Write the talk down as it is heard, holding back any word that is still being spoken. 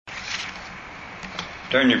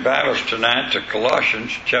Turn your Bibles tonight to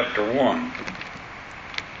Colossians chapter 1.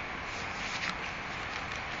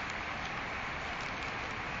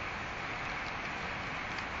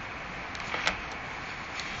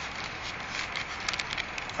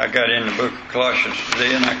 I got in the book of Colossians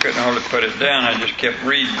today and I couldn't hardly put it down. I just kept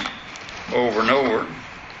reading over and over.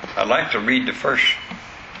 I'd like to read the first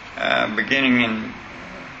beginning in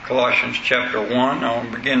Colossians chapter 1.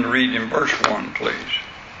 I'll begin to read in verse 1, please.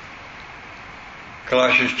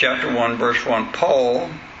 Colossians chapter 1, verse 1. Paul,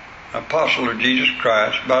 apostle of Jesus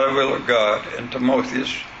Christ, by the will of God, and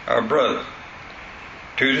Timotheus, our brother,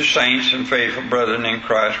 to the saints and faithful brethren in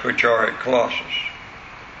Christ which are at Colossus.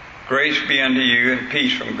 Grace be unto you and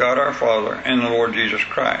peace from God our Father and the Lord Jesus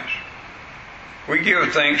Christ. We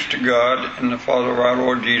give thanks to God and the Father of our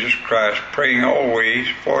Lord Jesus Christ, praying always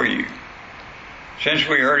for you, since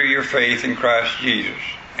we heard of your faith in Christ Jesus,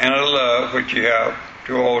 and of the love which you have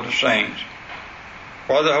to all the saints,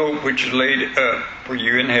 for the hope which is laid up for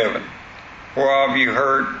you in heaven, whereof you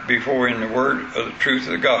heard before in the word of the truth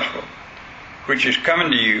of the gospel, which is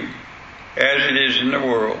coming to you as it is in the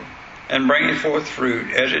world, and bringeth forth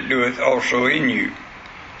fruit as it doeth also in you,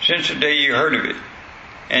 since the day you heard of it,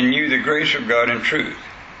 and knew the grace of God in truth,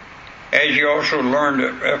 as you also learned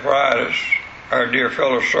of Epaphroditus, our dear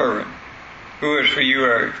fellow servant, who is for you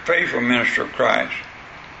a faithful minister of Christ,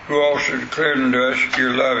 who also declared unto us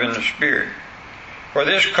your love in the Spirit. For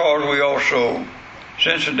this cause we also,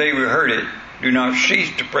 since the day we heard it, do not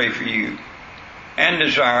cease to pray for you, and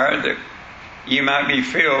desire that ye might be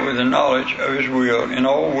filled with the knowledge of his will in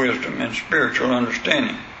all wisdom and spiritual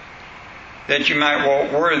understanding, that ye might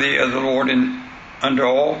walk worthy of the Lord unto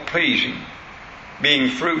all pleasing,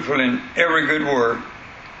 being fruitful in every good work,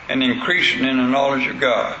 and increasing in the knowledge of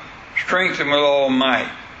God, strengthened with all might,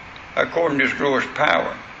 according to his glorious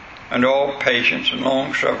power, unto all patience and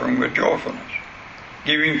long suffering with joyfulness,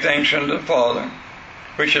 giving thanks unto the Father,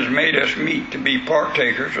 which has made us meet to be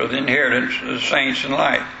partakers of the inheritance of the saints in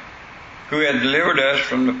light, who hath delivered us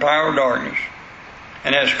from the power of darkness,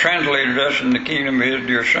 and has translated us in the kingdom of his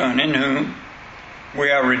dear Son, in whom we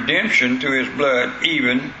have redemption through his blood,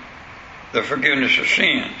 even the forgiveness of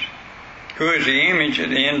sins, who is the image of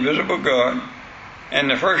the invisible God, and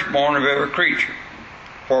the firstborn of every creature.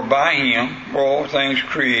 For by him were all things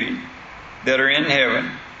created, that are in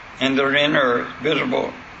heaven and that are in earth,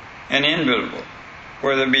 visible and invisible,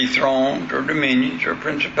 whether it be thrones or dominions or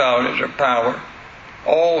principalities or power.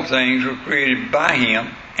 All things were created by him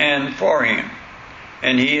and for him.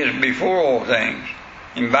 And he is before all things,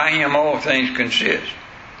 and by him all things consist.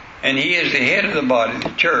 And he is the head of the body, the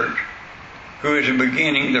church, who is the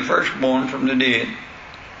beginning, the firstborn from the dead,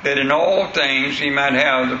 that in all things he might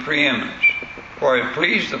have the preeminence. For it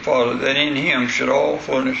pleased the Father that in him should all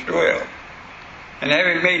fullness dwell. And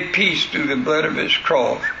having made peace through the blood of his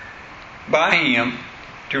cross, by him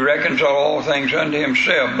to reconcile all things unto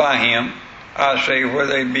himself, by him, I say,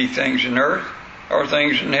 whether they be things in earth or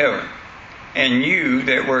things in heaven. And you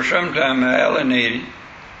that were sometime alienated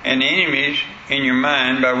and enemies in your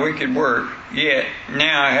mind by wicked works, yet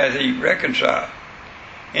now hath he reconciled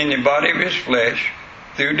in the body of his flesh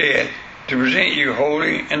through death, to present you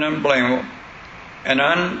holy and unblameable and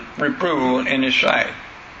unreprovable in his sight,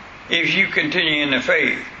 if you continue in the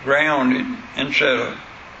faith, grounded and settled,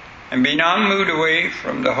 and be not moved away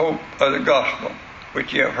from the hope of the gospel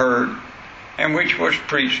which ye have heard, and which was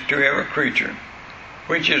preached to every creature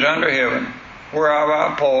which is under heaven, whereof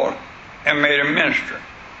I, Paul, am made a minister,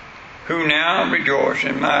 who now rejoice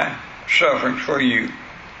in my sufferings for you,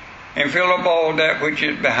 and fill up all that which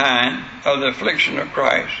is behind of the affliction of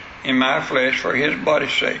Christ in my flesh for his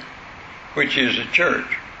body's sake, which is the church,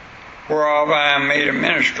 whereof I am made a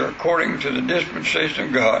minister according to the dispensation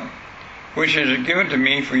of God, which is given to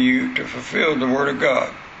me for you to fulfill the word of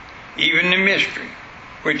God, even the mystery,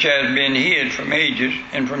 which has been hid from ages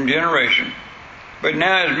and from generation, but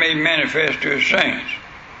now is made manifest to his saints,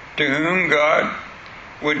 to whom God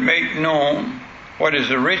would make known what is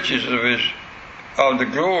the riches of the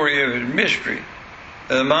glory of his mystery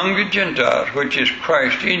among the Gentiles, which is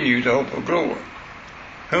Christ in you, the hope of glory,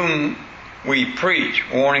 whom we preach,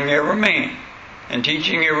 warning every man and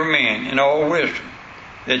teaching every man in all wisdom,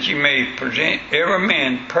 that you may present every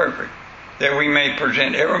man perfect, that we may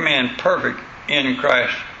present every man perfect in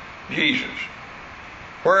Christ Jesus.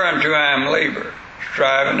 Whereunto I am laborer,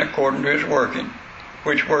 striving according to his working,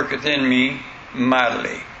 which worketh in me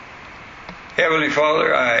mightily. Heavenly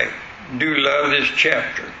Father, I do love this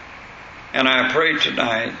chapter, and I pray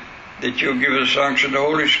tonight that you'll give us unction of the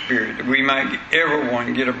Holy Spirit, that we might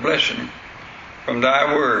everyone get a blessing from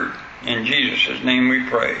thy word. In Jesus' name we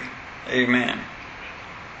pray. Amen.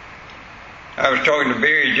 I was talking to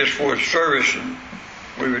Barry just before the service, and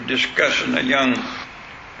we were discussing a young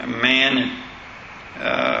man,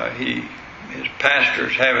 and his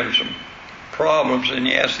pastor's having some problems, and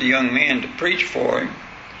he asked the young man to preach for him.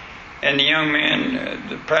 And the young man,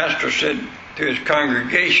 the pastor said to his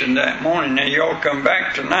congregation that morning, now y'all come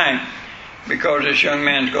back tonight because this young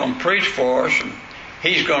man's going to preach for us, and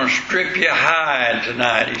he's going to strip you hide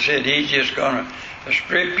tonight. He said he's just going to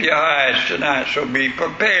strip your hides tonight, so be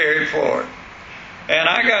prepared for it. And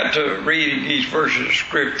I got to reading these verses of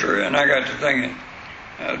Scripture, and I got to thinking,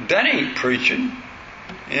 that ain't preaching,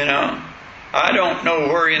 you know. I don't know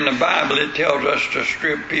where in the Bible it tells us to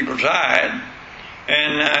strip people's hide.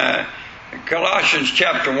 And Colossians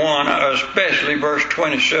chapter 1, especially verse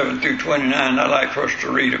 27 through 29, I'd like for us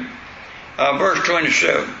to read them. Verse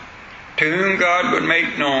 27, to whom God would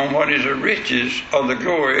make known what is the riches of the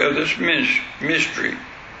glory of this mystery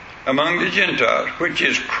among the Gentiles, which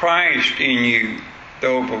is Christ in you, the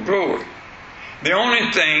hope of glory. The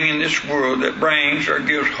only thing in this world that brings or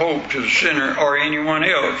gives hope to the sinner or anyone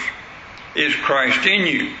else is Christ in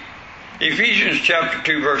you. Ephesians chapter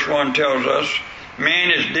 2 verse 1 tells us, man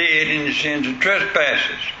is dead in his sins and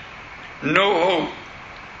trespasses. No hope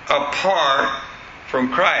apart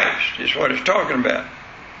from Christ is what it's talking about.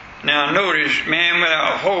 Now notice, man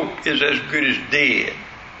without hope is as good as dead.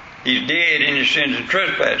 He's dead in his sins and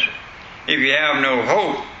trespasses. If you have no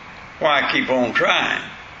hope, why keep on trying?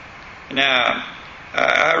 Now,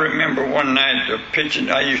 I remember one night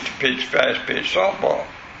I used to pitch fast pitch softball.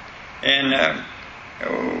 And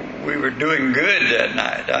we were doing good that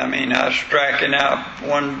night. I mean, I was striking out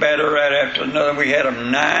one batter right after another. We had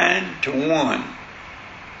them 9-1.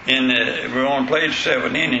 We only played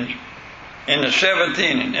 7 innings. In the 7th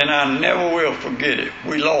inning, and I never will forget it,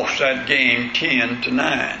 we lost that game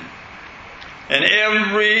 10-9. And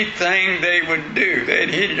everything they would do, they'd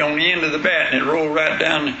hit it on the end of the bat, and it'd roll right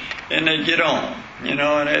down, and they'd get on, you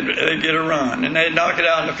know, and they'd get a run, and they'd knock it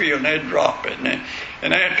out in the field, and they'd drop it,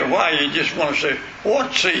 and after a while, you just want to say,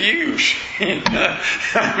 what's the use?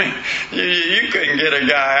 I mean, you couldn't get a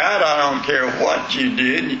guy out. I don't care what you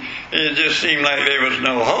did. It just seemed like there was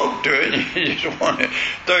no hope to it. You just want to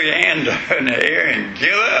throw your hands up in the air and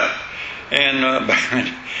give up.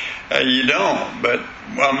 And you don't. But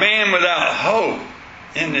a man without hope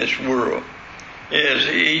in this world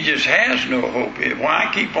he just has no hope. Why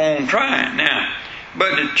keep on trying? Now,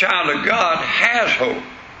 but the child of God has hope.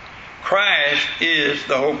 Christ is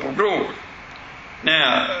the hope of glory.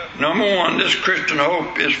 Now, number one, this Christian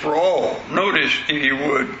hope is for all. Notice, if you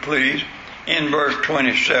would, please, in verse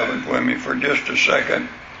 27 with me for just a second.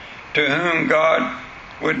 To whom God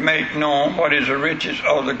would make known what is the riches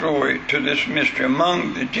of the glory to this mystery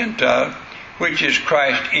among the Gentiles, which is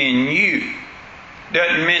Christ in you.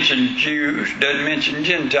 Doesn't mention Jews, doesn't mention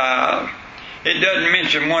Gentiles. It doesn't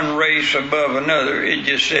mention one race above another. It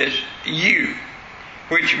just says you,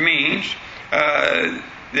 which means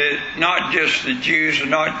that not just the Jews and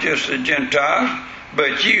not just the Gentiles,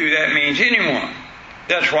 but you, that means anyone.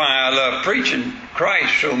 That's why I love preaching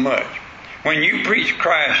Christ so much. When you preach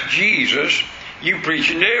Christ Jesus, you're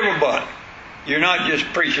preaching to everybody. You're not just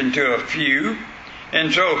preaching to a few.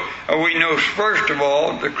 And so we know, first of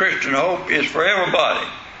all, the Christian hope is for everybody.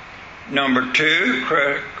 Number two,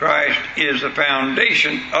 Christ is the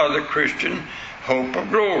foundation of the Christian hope of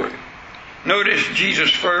glory. Notice Jesus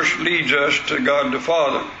first leads us to God the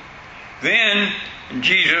Father. Then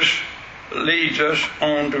Jesus leads us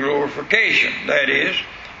on to glorification. That is,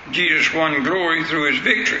 Jesus won glory through his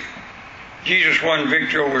victory. Jesus won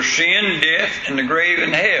victory over sin, death, and the grave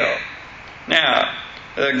and hell. Now,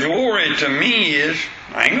 the glory to me is,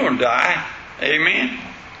 I ain't going to die. Amen.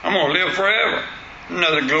 I'm going to live forever.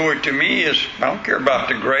 Another glory to me is, I don't care about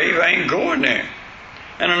the grave. I ain't going there.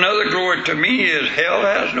 And another glory to me is, hell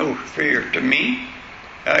has no fear to me.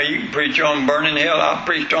 You can preach on burning hell. I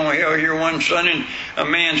preached on hell here one Sunday, and a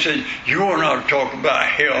man said, you are not to talk about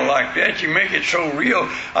hell like that. You make it so real,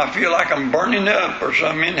 I feel like I'm burning up or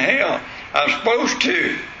something in hell. I'm supposed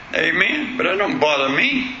to. Amen. But that don't bother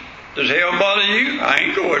me. Does hell bother you? I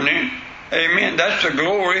ain't going there. Amen. That's the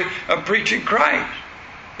glory of preaching Christ.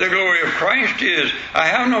 The glory of Christ is, I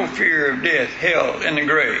have no fear of death, hell, and the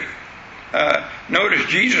grave. Notice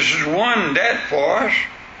Jesus has won that for us.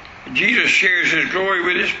 Jesus shares his glory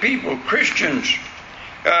with his people, Christians.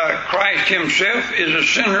 Christ himself is the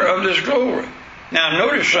center of this glory. Now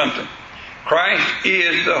notice something. Christ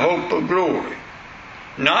is the hope of glory.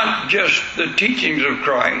 Not just the teachings of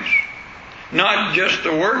Christ, not just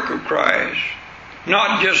the work of Christ,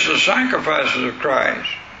 not just the sacrifices of Christ,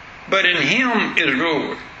 but in him is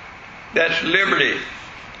glory. That's liberty,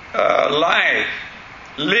 life,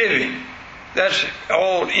 living. That's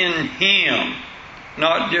all in Him.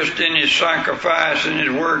 Not just in His sacrifice and His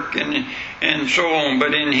work and so on,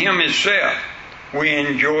 but in Him Himself. We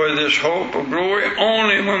enjoy this hope of glory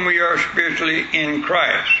only when we are spiritually in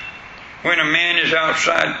Christ. When a man is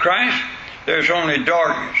outside Christ, there's only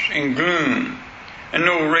darkness and gloom and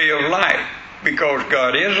no ray of light, because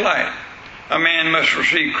God is light. A man must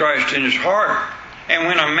receive Christ in his heart. And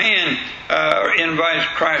when a man invites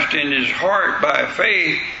Christ in his heart by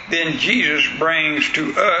faith, then Jesus brings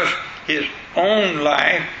to us His own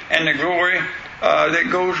life and the glory that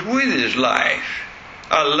goes with His life.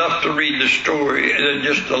 I love to read the story,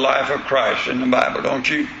 just the life of Christ in the Bible, don't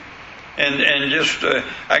you? And just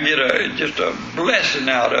I get just a blessing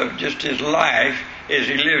out of just His life as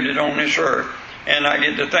He lived it on this earth. And I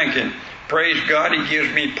get to thinking, praise God, He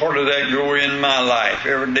gives me part of that glory in my life,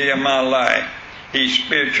 every day of my life. He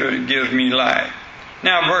spiritually gives me life.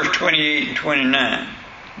 Now verse 28 and 29,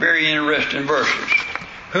 very interesting verses.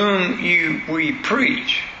 Whom we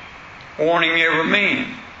preach, warning every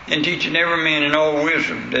man, and teaching every man in all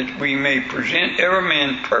wisdom, that we may present every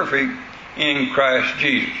man perfect in Christ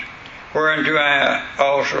Jesus. Whereunto I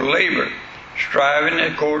also labor, striving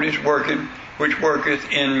according to working, which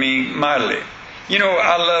worketh in me mightily. You know,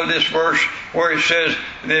 I love this verse where it says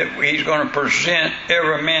that He's going to present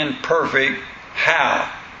every man perfect.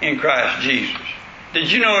 How? In Christ Jesus. Did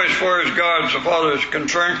you know, as far as God the Father is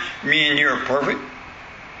concerned, me and you are perfect?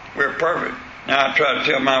 We're perfect. Now, I try to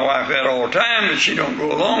tell my wife that all the time, but she don't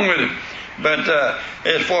go along with it. But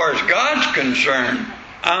as far as God's concerned,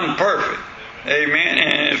 I'm perfect. Amen.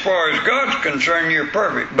 And as far as God's concerned, you're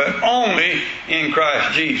perfect, but only in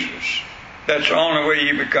Christ Jesus. That's the only way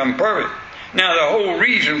you become perfect. Now, the whole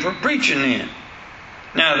reason for preaching then.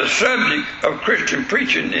 Now, the subject of Christian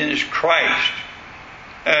preaching is Christ.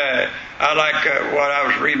 I like what I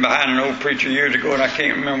was reading behind an old preacher years ago, and I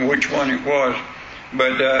can't remember which one it was,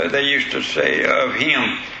 but they used to say of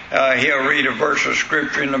him, he'll read a verse of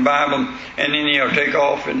Scripture in the Bible, and then he'll take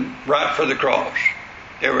off and right for the cross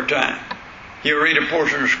every time. He'll read a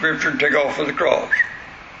portion of Scripture and take off for the cross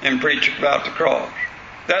and preach about the cross.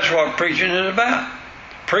 That's what preaching is about.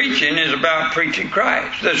 Preaching is about preaching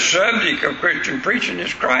Christ. The subject of Christian preaching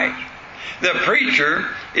is Christ. The preacher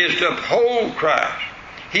is to uphold Christ.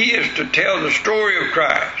 He is to tell the story of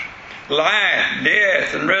Christ, life,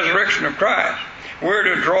 death, and resurrection of Christ. We're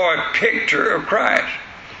to draw a picture of Christ.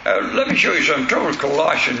 Let me show you something. Turn with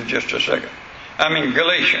Colossians just a second.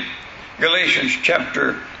 Galatians. Galatians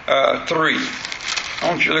chapter 3. I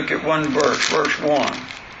want you to look at one verse, verse 1.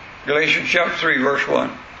 Galatians chapter 3, verse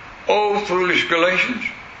 1. O foolish Galatians,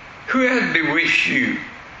 who hath bewitched you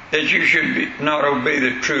that you should not obey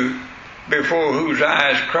the truth, before whose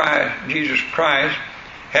eyes Jesus Christ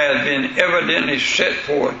hath been evidently set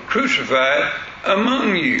forth, crucified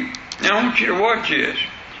among you? Now I want you to watch this.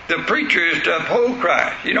 The preacher is to uphold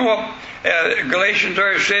Christ. You know what Galatians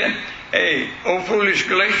there said? Hey, O foolish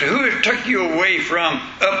Galatians, who has took you away from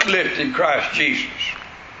uplifting Christ Jesus?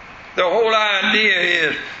 The whole idea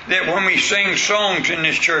is that when we sing songs in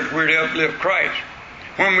this church, we're to uplift Christ.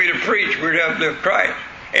 When we're to preach, we're to uplift Christ.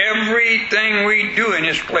 Everything we do in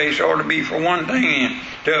this place ought to be for one thing,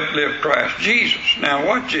 to uplift Christ Jesus. Now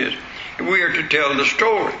watch this. We are to tell the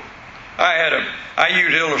story. I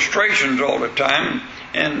use illustrations all the time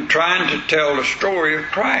and trying to tell the story of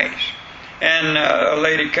Christ. And a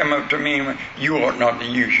lady came up to me and went, you ought not to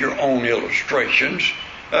use your own illustrations.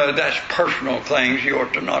 That's personal things. You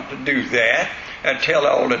ought to not to do that. Tell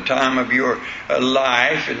all the time of your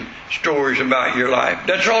life and stories about your life.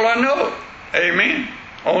 That's all I know. Amen.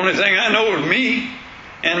 Only thing I know is me.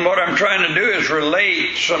 And what I'm trying to do is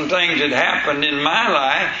relate some things that happened in my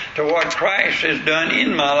life to what Christ has done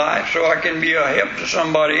in my life, so I can be a help to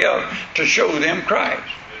somebody else to show them Christ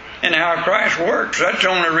and how Christ works. That's the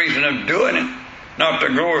only reason of doing it, not to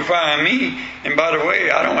glorify me. And by the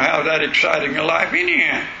way, I don't have that exciting a life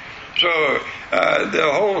anyhow. So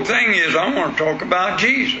the whole thing is I want to talk about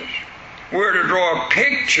Jesus. We're to draw a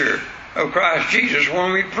picture of Christ Jesus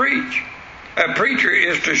when we preach. A preacher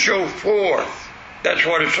is to show forth. That's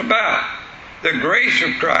what it's about. The grace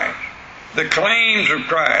of Christ, the claims of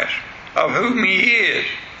Christ, of whom He is,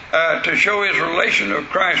 to show His relation of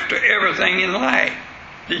Christ to everything in life.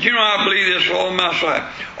 Did you know I believe this with all my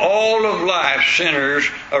life? All of life centers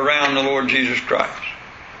around the Lord Jesus Christ.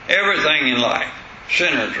 Everything in life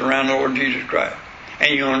centers around the Lord Jesus Christ.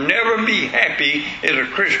 And you'll never be happy as a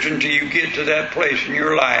Christian till you get to that place in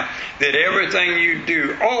your life that everything you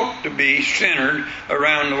do ought to be centered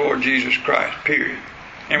around the Lord Jesus Christ, period.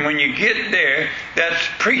 And when you get there, that's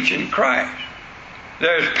preaching Christ.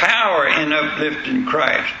 There's power in uplifting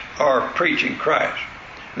Christ or preaching Christ.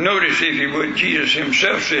 Notice, if you would, Jesus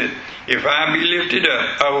himself said, if I be lifted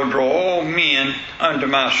up, I will draw all men unto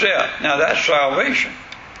myself. Now that's salvation.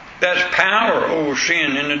 That's power over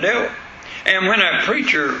sin and the devil. And when a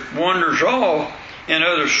preacher wanders off in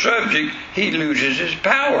other subject, he loses his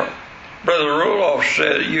power. Brother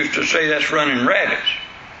Roloff used to say that's running rabbits.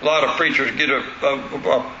 A lot of preachers get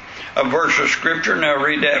a verse of Scripture, and they'll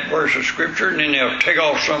read that verse of Scripture, and then they'll take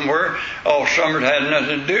off somewhere that had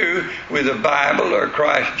nothing to do with the Bible or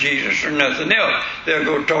Christ Jesus or nothing else. They'll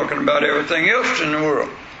go talking about everything else in the world.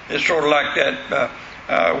 It's sort of like that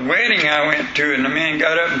wedding I went to, and the man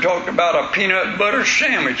got up and talked about a peanut butter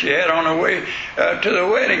sandwich he had on the way to the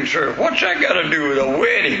wedding service. What's that got to do with a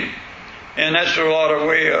wedding? And that's a lot of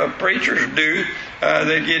way preachers do.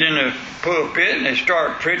 They get in the pulpit and they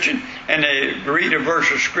start preaching, and they read a verse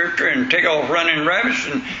of Scripture and take off running rabbits.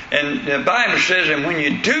 And the Bible says that when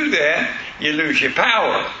you do that, you lose your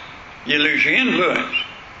power. You lose your influence.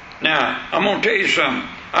 Now, I'm going to tell you something.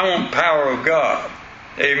 I want power of God.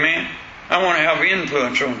 Amen. I want to have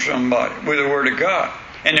influence on somebody with the Word of God.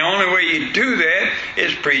 And the only way you do that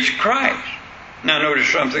is preach Christ. Now notice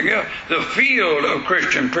something else. The field of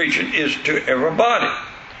Christian preaching is to everybody.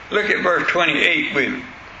 Look at verse 28 with me.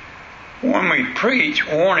 When we preach,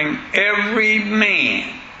 warning every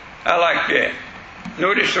man. I like that.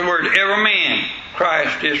 Notice the word every man.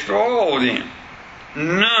 Christ is for all of them.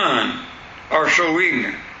 None are so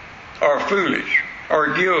ignorant or foolish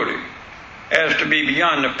or guilty as to be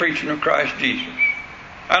beyond the preaching of Christ Jesus.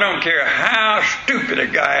 I don't care how stupid a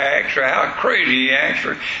guy acts or how crazy he acts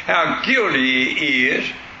or how guilty he is,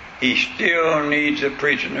 he still needs the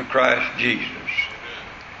preaching of Christ Jesus.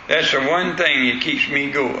 That's the one thing that keeps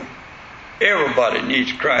me going. Everybody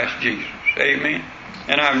needs Christ Jesus. Amen.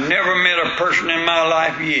 And I've never met a person in my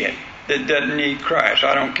life yet that doesn't need Christ.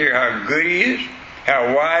 I don't care how good he is,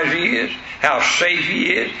 how wise he is, how safe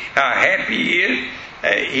he is, how happy he is.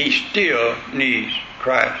 He still needs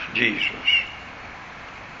Christ Jesus.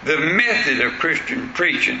 The method of Christian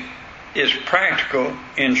preaching is practical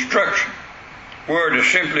instruction. We're to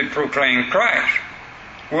simply proclaim Christ.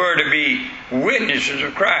 We're to be witnesses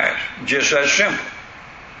of Christ. Just as simple.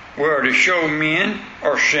 We're to show men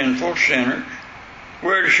are sinful sinners.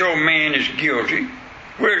 We're to show man is guilty.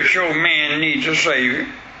 We're to show man needs a Savior.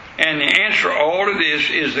 And the answer to all of this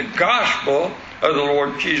is the gospel of the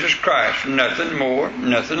Lord Jesus Christ. Nothing more,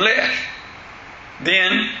 nothing less.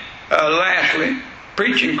 Then, lastly,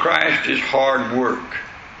 preaching Christ is hard work.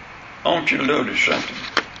 I want you to notice something.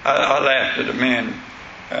 I laughed at a man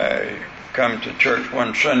come to church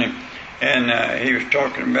one Sunday, and he was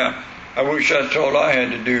talking about, I wish that's all I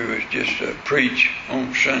had to do was just preach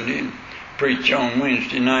on Sunday and preach on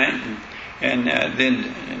Wednesday night, and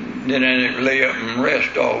then I'd lay up and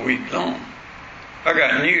rest all week long. I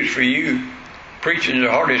got news for you. Preaching is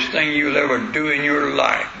the hardest thing you'll ever do in your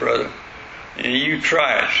life, brother. And you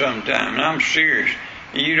try it sometime, and I'm serious.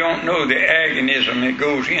 You don't know the agonism that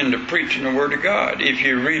goes into preaching the Word of God if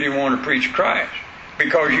you really want to preach Christ,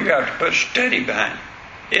 because you have to put study behind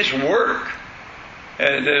it. It's work.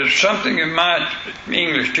 There's something that my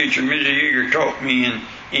English teacher, Mrs. Yeager, taught me in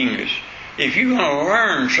English. If you're going to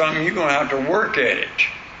learn something, you're going to have to work at it.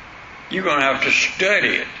 You're going to have to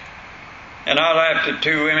study it. And I laughed at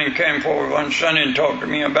two women came forward one Sunday and talked to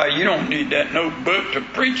me about, you don't need that notebook to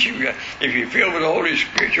preach. If you're filled with the Holy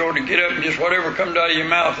Spirit, you ought to get up and just whatever comes out of your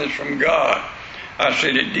mouth is from God. I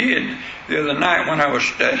said it did the other night when I was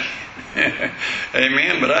studying.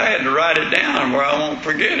 Amen. But I had to write it down where I won't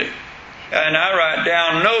forget it. And I write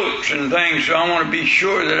down notes and things, so I want to be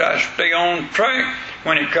sure that I stay on track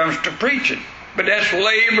when it comes to preaching. But that's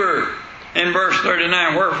labor. In verse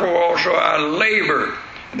 39, wherefore also I labor,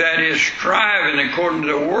 that is, striving according to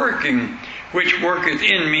the working which worketh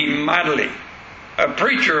in me mightily. A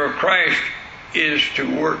preacher of Christ is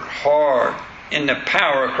to work hard in the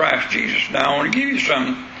power of Christ Jesus. Now I want to give you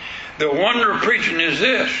something. The wonder of preaching is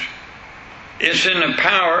this. It's in the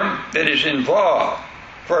power that is involved.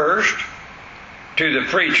 First, to the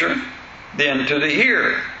preacher, then to the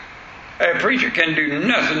hearer. A preacher can do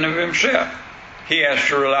nothing of himself. He has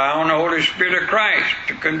to rely on the Holy Spirit of Christ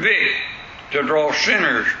to convict, to draw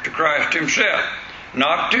sinners to Christ himself.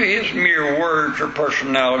 Not to his mere words or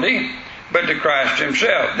personality, but to Christ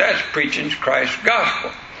himself. That's preaching Christ's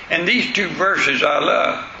gospel. And these two verses I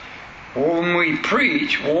love. When we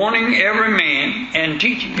preach, warning every man and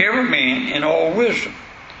teaching every man in all wisdom,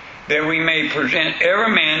 that we may present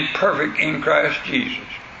every man perfect in Christ Jesus.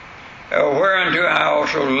 Whereunto I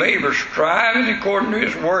also labor, striving according to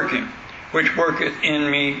his working, which worketh in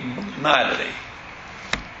me mightily.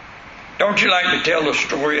 Don't you like to tell the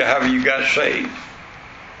story of how you got saved?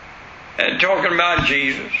 talking about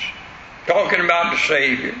Jesus, talking about the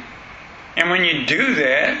Savior. And when you do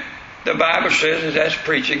that, the Bible says that that's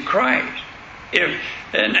preaching Christ.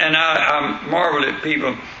 I marvel at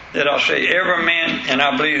people that I'll say, every man, and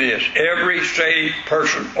I believe this, every saved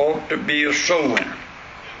person ought to be a soul winner.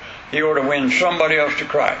 He ought to win somebody else to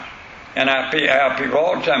Christ. And I have people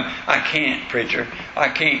all the time, I can't, preacher, I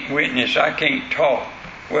can't witness, I can't talk.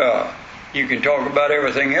 Well, you can talk about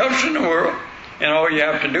everything else in the world, and all you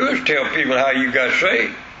have to do is tell people how you got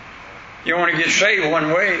saved. You want to get saved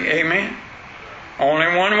one way, amen?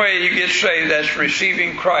 Only one way you get saved, that's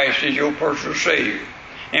receiving Christ as your personal Savior.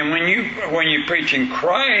 And when you're preaching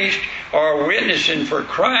Christ, or witnessing for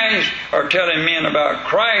Christ, or telling men about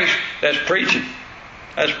Christ, that's preaching.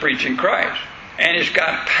 That's preaching Christ. And it's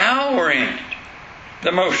got power in it.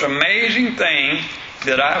 The most amazing thing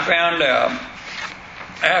that I found out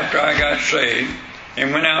after I got saved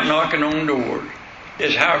and went out knocking on doors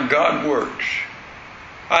is how God works.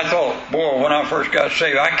 I thought, boy, when I first got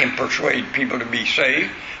saved, I can persuade people to be saved.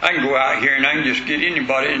 I can go out here and I can just get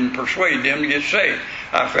anybody and persuade them to get saved.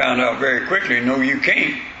 I found out very quickly, no, you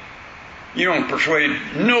can't. You don't persuade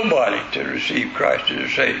nobody to receive Christ as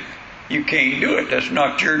a Savior. You can't do it. That's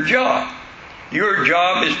not your job. Your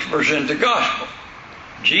job is to present the gospel.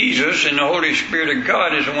 Jesus and the Holy Spirit of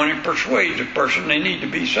God is the one who persuades a person they need to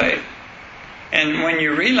be saved. And when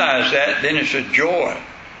you realize that, then it's a joy.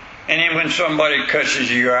 And then when somebody cusses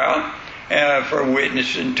you out for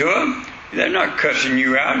witnessing to them, they're not cussing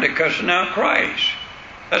you out, they're cussing out Christ.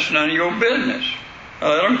 That's none of your business.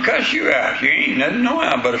 Let them cuss you out. You ain't nothing no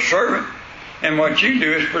how but a servant. And what you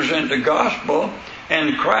do is present the gospel,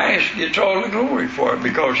 and Christ gets all the glory for it,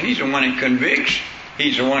 because He's the one who convicts,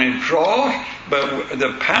 He's the one who draws, but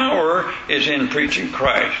the power is in preaching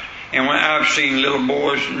Christ. And when I've seen little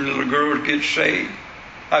boys and little girls get saved,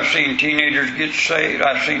 I've seen teenagers get saved.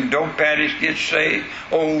 I've seen dope addicts get saved.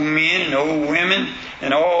 Old men and old women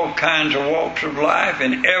and all kinds of walks of life,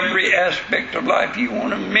 in every aspect of life you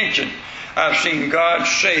want to mention. I've seen God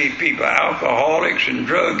save people, alcoholics and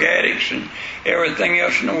drug addicts and everything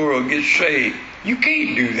else in the world get saved. You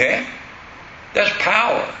can't do that. That's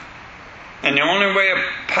power. And the only way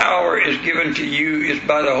power is given to you is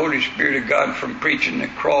by the Holy Spirit of God, from preaching the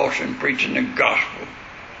cross and preaching the gospel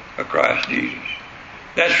of Christ Jesus.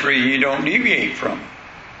 That's the reason you don't deviate from it.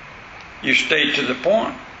 You stay to the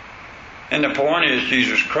point. And the point is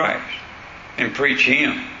Jesus Christ. And preach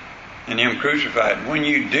Him. And Him crucified. When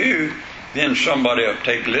you do, then somebody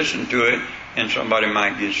will listen to it, and somebody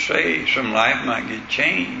might get saved. Some life might get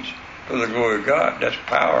changed for the glory of God. That's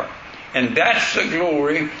power. And that's the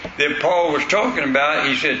glory that Paul was talking about.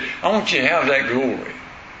 He said, I want you to have that glory.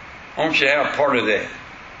 I want you to have part of that.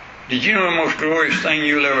 Did you know the most glorious thing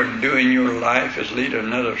you'll ever do in your life is lead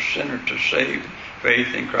another sinner to save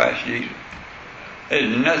faith in Christ Jesus?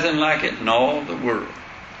 There's nothing like it in all the world.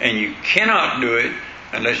 And you cannot do it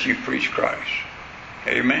unless you preach Christ.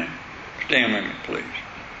 Amen? Stand with me, please.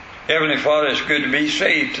 Heavenly Father, it's good to be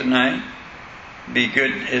saved tonight.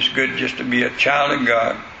 It's good just to be a child of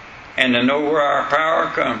God and to know where our power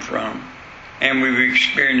comes from. And we've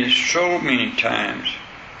experienced so many times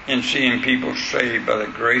in seeing people saved by the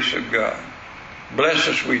grace of God. Bless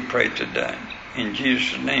us, we pray today. In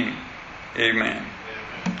Jesus' name, amen.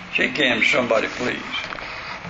 Shake hands with somebody, please.